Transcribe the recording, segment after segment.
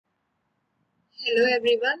Hello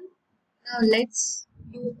everyone. Now let's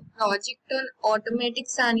do a project on automatic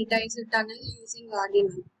sanitizer tunnel using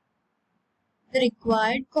Arduino. The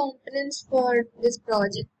required components for this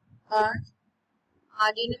project are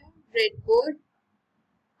Arduino, breadboard,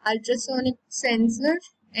 ultrasonic sensor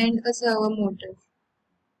and a servo motor.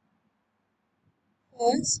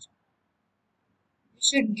 First, we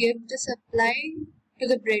should give the supply to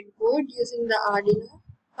the breadboard using the Arduino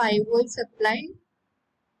 5-volt supply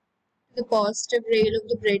to the positive rail of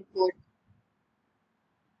the breadboard.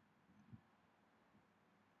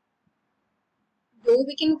 Though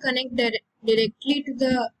we can connect directly to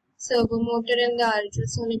the servo motor and the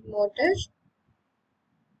ultrasonic motor,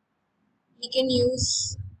 we can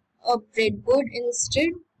use a breadboard instead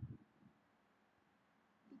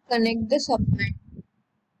to connect the supply.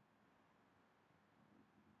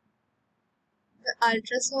 The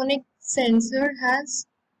ultrasonic sensor has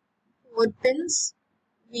 4 pins: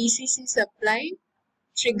 VCC supply,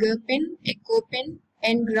 trigger pin, echo pin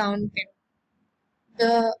and ground pin.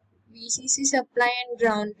 The VCC supply and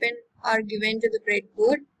ground pin are given to the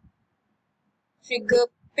breadboard. Trigger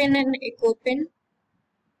pin and echo pin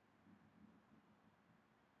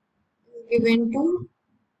is given to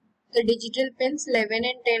the digital pins 11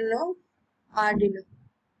 and 10 of Arduino.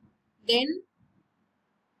 Then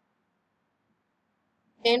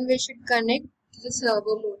we should connect to the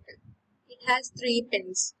servo motor. It has 3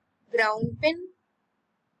 pins: ground pin,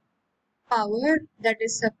 power, that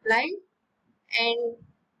is supply, and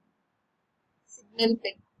signal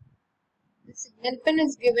pin. The signal pin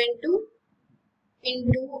is given to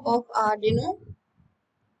pin 2 of Arduino,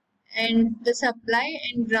 and the supply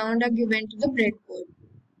and ground are given to the breadboard.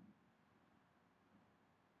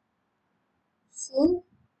 So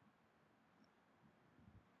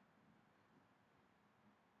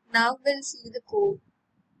now we'll see the code.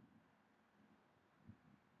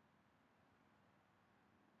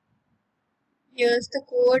 Here's the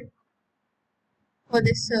code for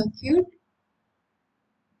this circuit.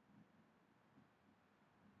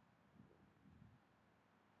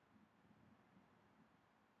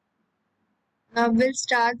 Now we'll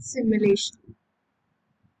start simulation.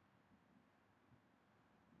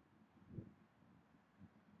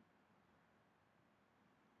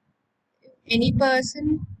 If any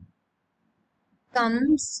person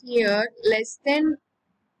comes here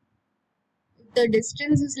if the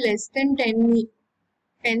distance is less than 10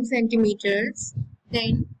 centimeters,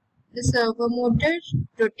 then the servo motor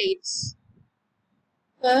rotates.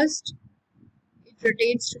 First, it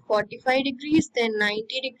rotates to 45 degrees, then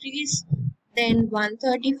 90 degrees, then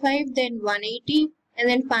 135, then 180, and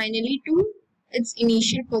then finally to its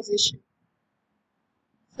initial position.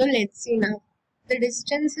 So let's see now. The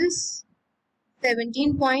distance is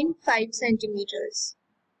 17.5 centimeters.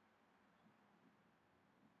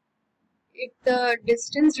 If the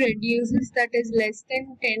distance reduces, that is less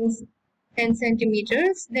than 10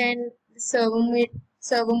 centimeters, then the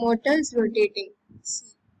servo motor is rotating.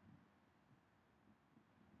 See.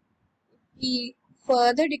 If we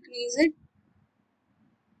further decrease it,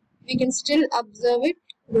 we can still observe it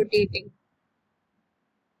rotating.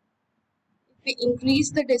 If we increase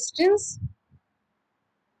the distance,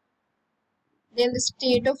 then the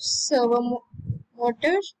state of servo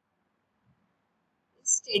motor is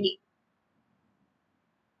steady.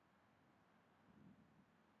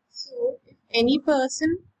 So, if any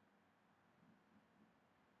person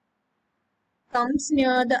comes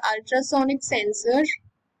near the ultrasonic sensor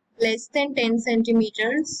less than 10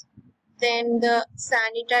 centimeters, then the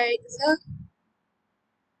sanitizer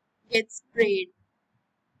gets sprayed.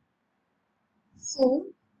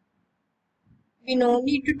 So, we no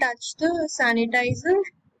need to touch the sanitizer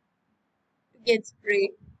to get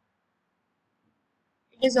sprayed.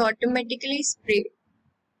 It is automatically sprayed.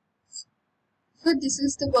 So this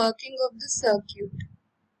is the working of the circuit.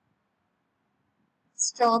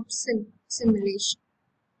 Stop simulation.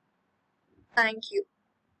 Thank you.